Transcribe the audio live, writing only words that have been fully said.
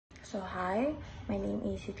So hi, my name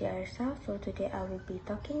is Siti Arsa. So today I will be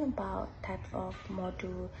talking about types of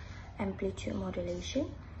amplitude modulation.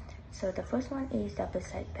 So the first one is double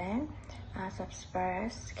sideband.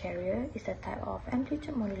 Subsparse carrier is a type of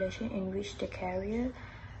amplitude modulation in which the carrier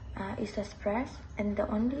is suppressed and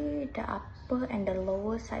only the upper and the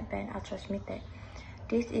lower sideband are transmitted.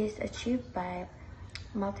 This is achieved by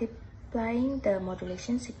multiplying the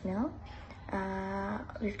modulation signal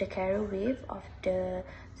with the carrier wave of the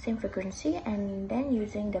same frequency and then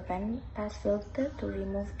using the band pass filter to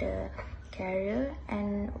remove the carrier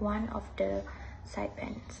and one of the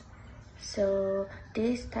sidebands. So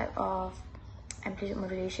this type of amplitude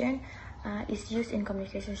modulation is used in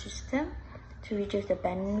communication system to reduce the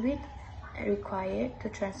bandwidth required to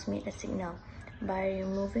transmit a signal. By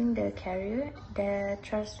removing the carrier, the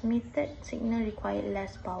transmitted signal requires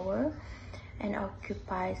less power and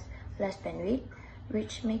occupies less bandwidth,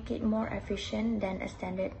 which make it more efficient than a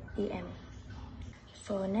standard AM.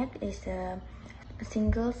 So next is a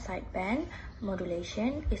single sideband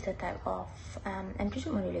modulation. Is a type of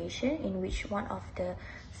amplitude modulation in which one of the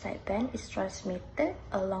sideband is transmitted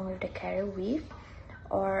along with the carrier wave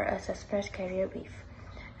or a suppressed carrier wave.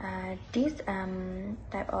 This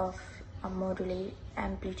type of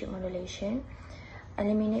amplitude modulation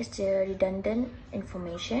eliminates the redundant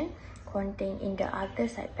information contained in the other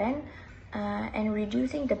sideband and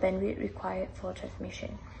reducing the bandwidth required for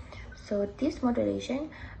transmission. So this modulation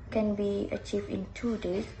can be achieved in 2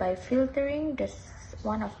 days by filtering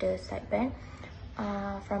one of the sideband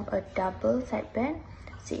from a double sideband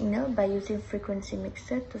signal by using frequency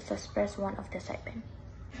mixer to suppress one of the sideband.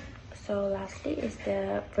 So lastly is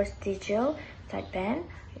the vestigial sideband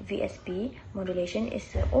VSB modulation. Is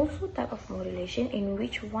also type of modulation in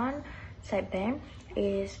which one sideband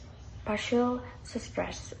is partial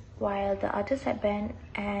suppressed while the other sideband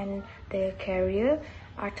and the carrier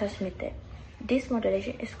are transmitted. This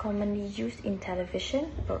modulation is commonly used in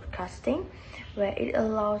television broadcasting, where it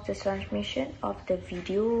allows the transmission of the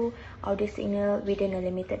video audio signal within a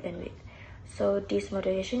limited bandwidth. So this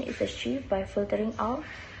modulation is achieved by filtering out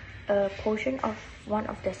a portion of one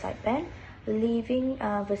of the sideband, leaving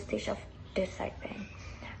a vestige of the sideband.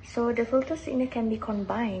 So the filter signal can be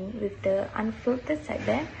combined with the unfiltered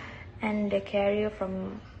sideband and the carrier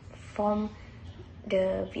from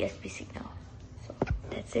the VSB signal. So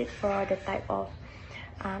that's it for the type of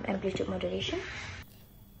amplitude modulation.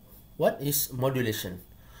 What is modulation?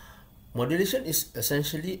 Modulation is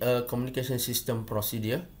essentially a communication system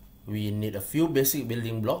procedure. We need a few basic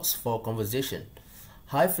building blocks for conversation.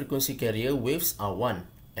 High frequency carrier waves are one,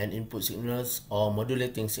 and input signals or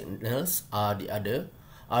modulating signals are the other,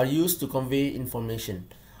 are used to convey information.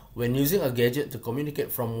 When using a gadget to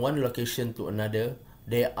communicate from one location to another,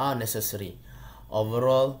 they are necessary.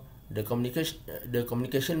 Overall, the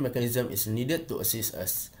communication mechanism is needed to assist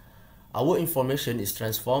us. Our information is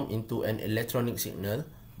transformed into an electronic signal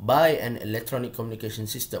by an electronic communication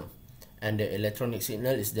system, and the electronic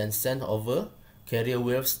signal is then sent over carrier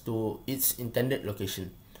waves to its intended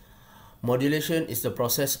location. Modulation is the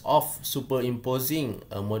process of superimposing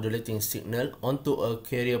a modulating signal onto a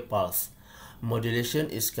carrier pulse. Modulation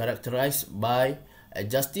is characterized by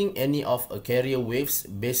adjusting any of a carrier wave's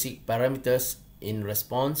basic parameters in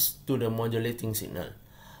response to the modulating signal.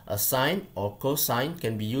 A sine or cosine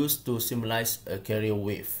can be used to symbolize a carrier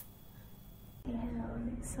wave. Hello,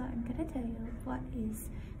 so I'm going to tell you what is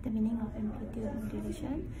the meaning of amplitude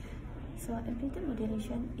modulation. So amplitude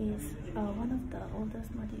modulation is one of the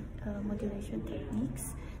oldest modulation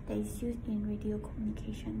techniques that is used in radio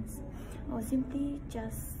communications, or simply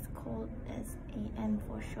just called as AM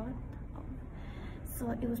for short.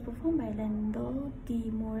 So it was performed by Lando Di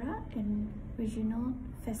Mora and Reginald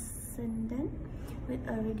Fessenden with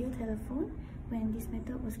a radio telephone when this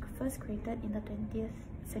method was first created in the 20th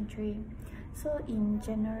century. So in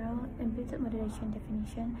general, amplitude modulation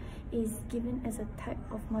definition is given as a type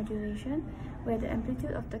of modulation where the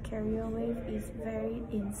amplitude of the carrier wave is varied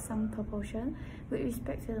in some proportion with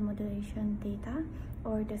respect to the modulation data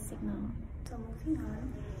or the signal. So moving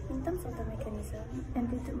on, in terms of the mechanism,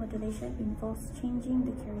 amplitude modulation involves changing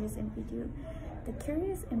the carrier's amplitude. The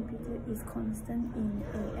carrier's amplitude is constant in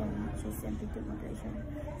AM, which is amplitude modulation.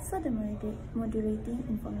 So the modulating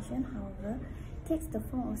information, however, takes the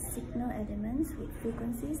form of signal elements with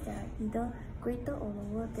frequencies that are either greater or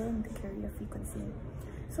lower than the carrier frequency.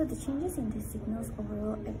 So the changes in the signal's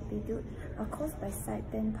overall amplitude are caused by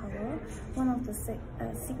sideband power, one of the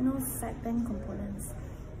signal's sideband components.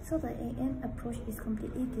 So the AM approach is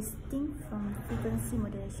completely distinct from frequency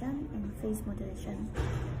modulation and phase modulation,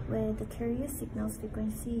 where the carrier signal's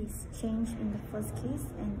frequency is changed in the first case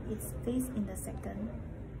and its phase in the second.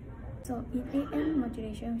 So in AM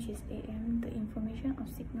modulation, which is AM, the information of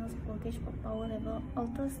signals, voltage or power level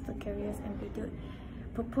alters the carrier's amplitude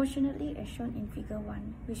proportionately as shown in figure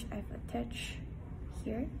 1, which I've attached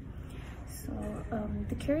here. So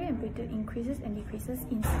the carrier amplitude increases and decreases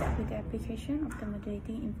in step with the application of the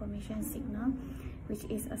modulating information signal, which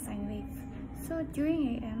is a sine wave. So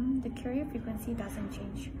during AM, the carrier frequency doesn't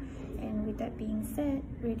change. And with that being said,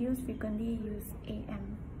 radios frequently use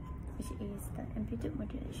AM, which is the amplitude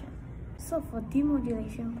modulation. So for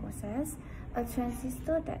demodulation process, a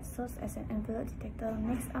transistor that serves as an envelope detector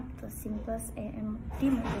makes up the simplest AM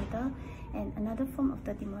demodulator, and another form of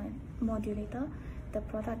the demodulator, the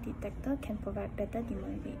product detector, can provide better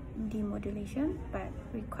demodulation but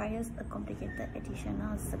requires a complicated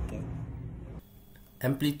additional circuit.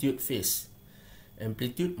 Amplitude phase.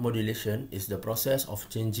 Amplitude modulation is the process of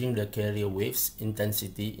changing the carrier wave's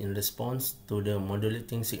intensity in response to the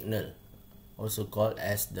modulating signal, also called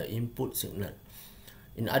as the input signal.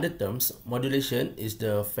 In other terms, modulation is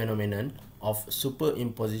the phenomenon of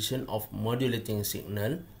superimposition of modulating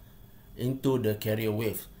signal into the carrier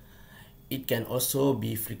wave. It can also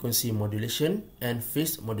be frequency modulation and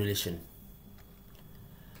phase modulation.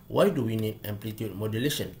 Why do we need amplitude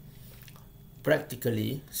modulation?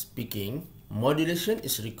 Practically speaking, modulation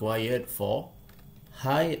is required for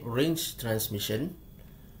high range transmission,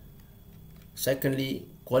 secondly,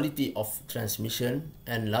 quality of transmission,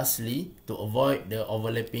 and lastly, to avoid the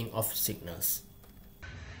overlapping of signals.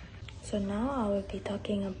 So now I will be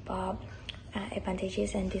talking about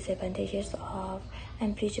advantages and disadvantages of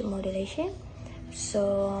amplitude modulation.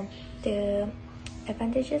 So the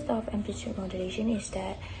advantages of amplitude modulation is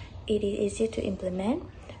that it is easy to implement,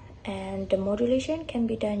 and the modulation can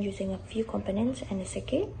be done using a few components and a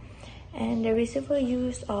circuit, and the receiver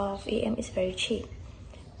use of AM is very cheap.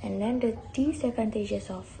 And then the disadvantages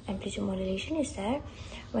of amplitude modulation is that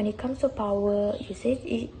when it comes to power usage,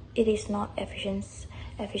 it is not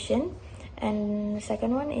efficient. And the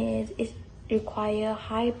second one is it require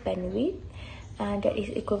high bandwidth that is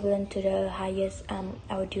equivalent to the highest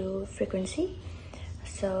audio frequency.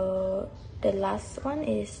 So the last one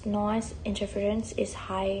is noise interference is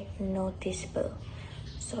high noticeable.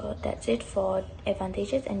 So that's it for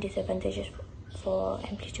advantages and disadvantages for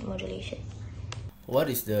amplitude modulation. What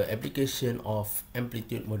is the application of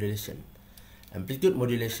amplitude modulation? Amplitude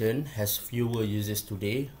modulation has fewer uses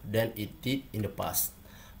today than it did in the past,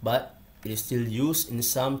 but it is still used in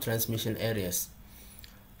some transmission areas.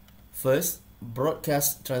 First,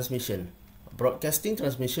 broadcast transmission. Broadcasting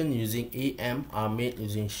transmission using AM are made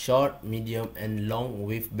using short, medium, and long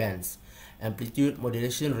wave bands. Amplitude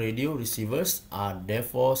modulation radio receivers are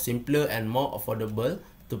therefore simpler and more affordable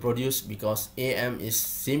to produce because AM is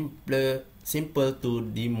simple to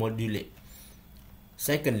demodulate.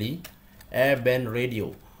 Secondly, airband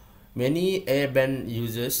radio. Many airband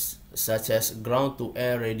users, such as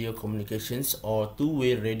ground-to-air radio communications or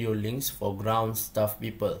two-way radio links for ground staff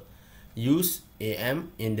people, use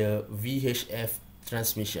AM in the VHF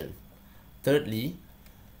transmission. Thirdly,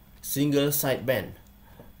 single sideband.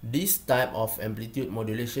 This type of amplitude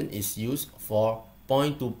modulation is used for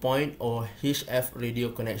point-to-point or HF radio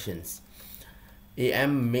connections.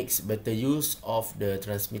 AM makes better use of the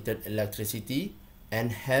transmitted electricity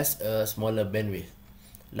and has a smaller bandwidth.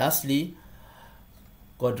 Lastly,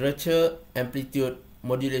 quadrature amplitude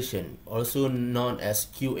modulation, also known as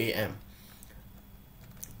QAM.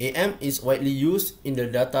 AM is widely used in the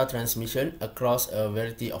data transmission across a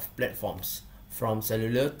variety of platforms, from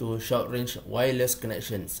cellular to short-range wireless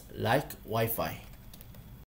connections like Wi-Fi.